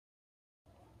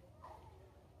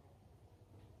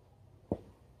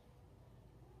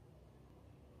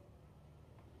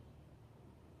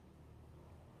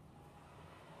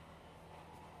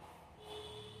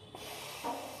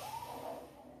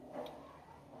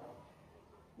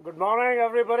Good morning,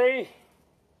 everybody.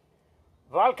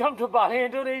 Welcome to Bali,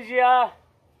 Indonesia.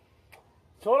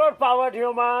 Solar-powered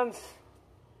humans.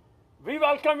 We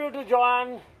welcome you to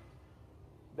join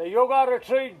the yoga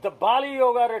retreat, the Bali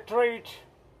yoga retreat,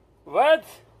 with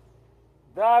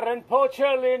the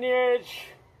Rinpoche lineage,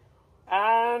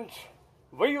 and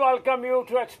we welcome you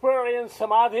to experience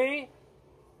Samadhi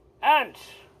and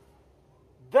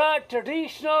the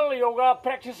traditional yoga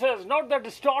practices, not the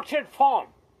distorted form.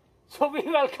 So we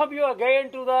welcome you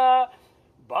again to the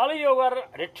Bali Yoga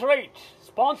Retreat,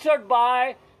 sponsored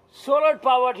by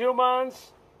Solar-Powered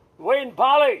Humans in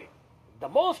Bali. The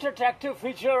most attractive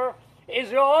feature is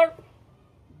your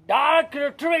dark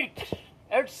retreat.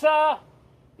 It's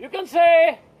you can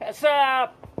say, it's a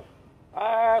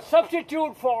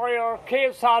substitute for your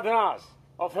cave sadhanas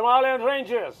of Himalayan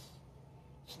ranges.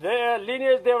 The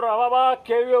lineage Devrahava,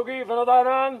 Cave Yogi,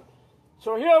 Vinodanand.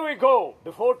 So here we go.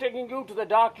 Before taking you to the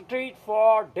dark retreat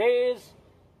for days,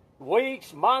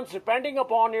 weeks, months, depending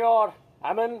upon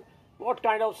what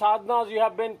kind of sadhanas you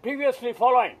have been previously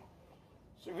following.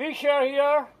 So we share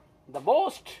here the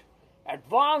most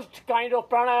advanced kind of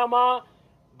pranayama.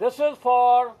 This is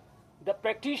for the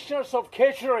practitioners of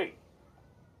Khechari,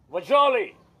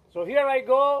 Vajoli. So here I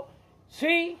go.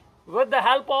 See, with the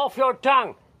help of your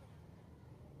tongue,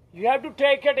 you have to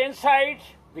take it inside.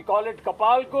 We call it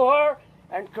Kapal Kuhar,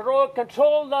 and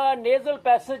control the nasal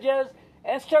passages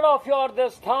instead of your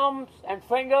thumbs and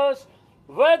fingers,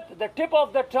 with the tip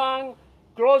of the tongue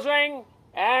closing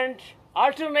and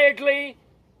alternately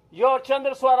your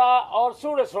Chandraswara or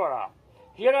Suryaswara.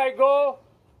 Here I go.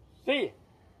 See,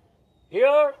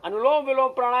 here Anulom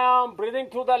Vilom Pranayam, breathing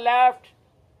through the left,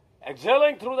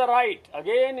 exhaling through the right.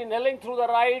 Again, inhaling through the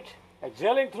right,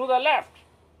 exhaling through the left.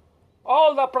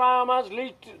 All the pranayamas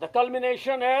lead to the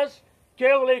culmination is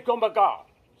Kevali Kumbhaka,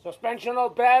 suspension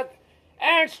of breath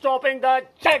and stopping the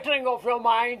chattering of your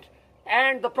mind,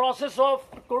 and the process of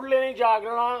Kundalini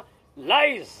Jagrana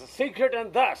lies secret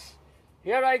in this.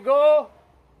 Here I go,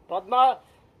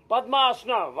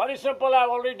 Padmasana, very simple, I've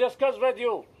already discussed with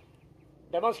you,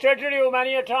 demonstrated you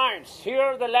many a times.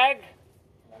 Here the leg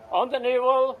on the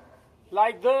navel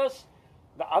like this,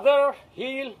 the other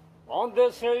heel on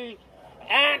this heel,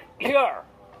 and here.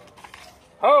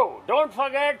 Oh, don't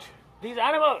forget these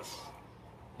animals.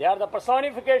 They are the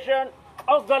personification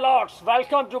of the Lords.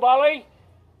 Welcome to Bali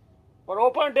for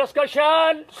open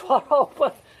discussion. Oh,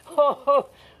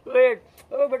 wait.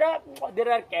 Oh, but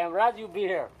there are cameras, you be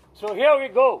here. So here we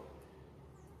go.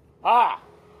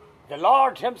 The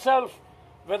Lord himself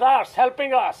with us,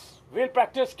 helping us. We'll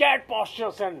practice cat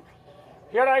postures, and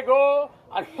here I go.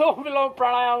 Anulom Vilom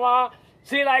Pranayama.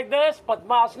 See, like this,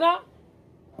 Padmasana.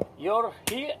 Your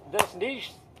heel, this knee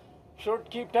should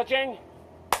keep touching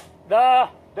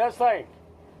this thing.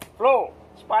 Flow,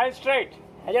 spine straight.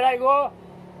 Here I go.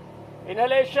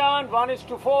 Inhalation,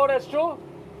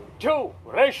 1:4:2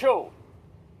 ratio.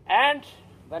 And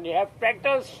when you have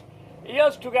practiced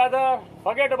years together,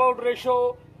 forget about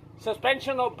ratio,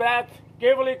 suspension of breath,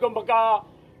 Kevali Kumbhaka,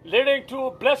 leading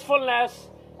to blissfulness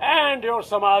and your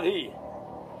Samadhi.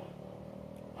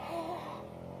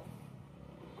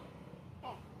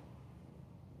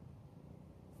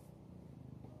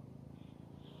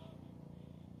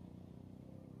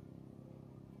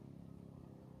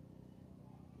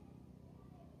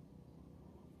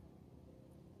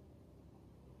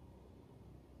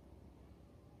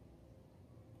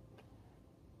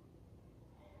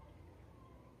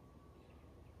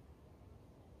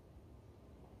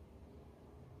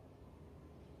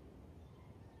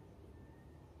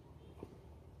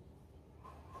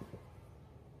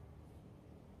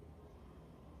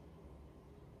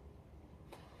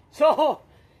 So,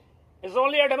 it's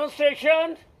only a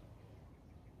demonstration.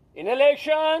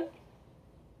 Inhalation,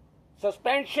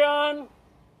 suspension,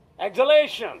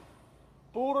 exhalation.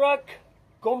 Purak,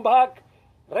 Kumbhak,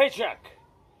 Rechak.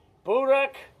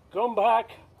 Purak, Kumbhak,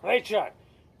 Rechak.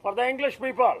 For the English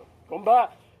people,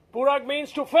 Purak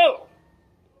means to fill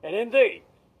in Hindi.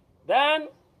 Then,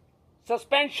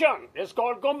 suspension is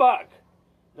called Kumbhak.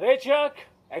 Rechak,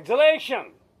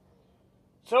 exhalation.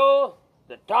 So,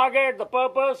 the target, the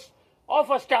purpose of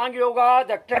Ashtang Yoga,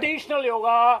 the traditional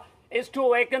yoga, is to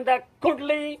awaken the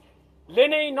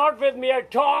Kundalini, not with mere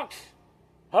talks.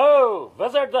 Oh,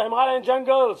 visit the Himalayan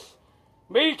jungles,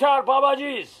 meet our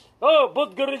Babajis. Oh,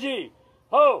 Buddh Guruji.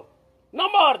 Oh,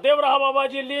 number Devrahava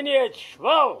Babaji lineage.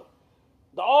 Well,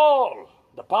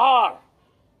 the power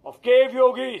of cave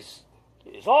yogis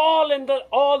is all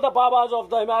the Babas of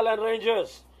the Himalayan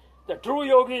ranges, the true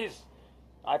yogis.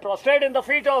 I prostrate in the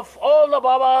feet of all the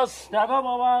Babas, Naga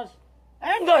Babas,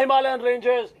 and the Himalayan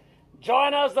ranges.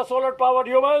 Join us, the solar-powered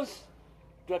humans,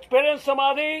 to experience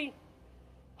Samadhi?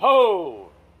 Oh,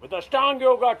 with Ashtang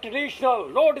Yoga, traditional,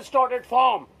 no distorted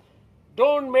form.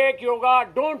 Don't make yoga,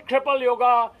 don't cripple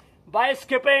yoga by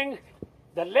skipping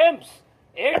the limbs.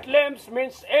 8 limbs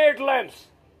means 8 limbs.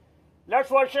 Let's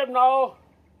worship now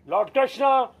Lord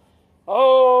Krishna.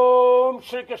 Om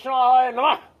Shri Krishnaya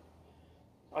Namah.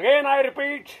 Again I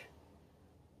repeat,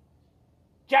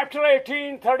 chapter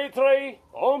 18:33.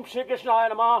 Om Shri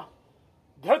Krishnaya Namah.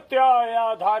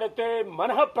 Dhrityaya dharite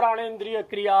manah pranendriya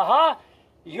kriyaha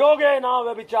yoge na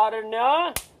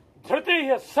vibicharanya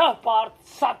dhriti sah parth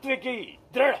satviki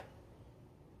drid.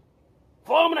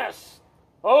 Firmness.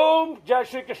 Om Jai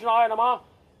Shri Krishnaya Namah.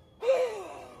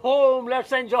 Om,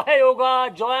 let's enjoy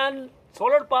yoga. Join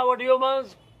solar powered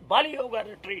humans. Bali Yoga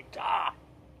retreat.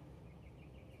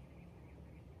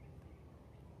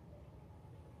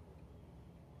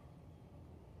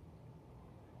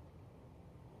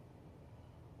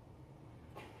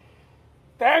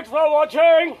 Thanks for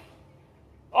watching.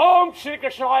 Om Shri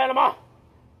Krishnaya Namah.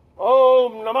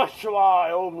 Om Namah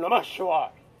Shivaya. Om Namah Shivaya.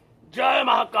 Jai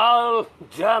Mahakal.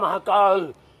 Jai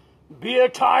Mahakal. Be a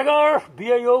tiger.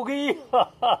 Be a yogi.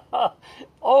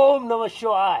 Om Namah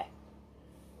Shivaya.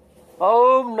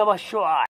 Om Namah Shivaya.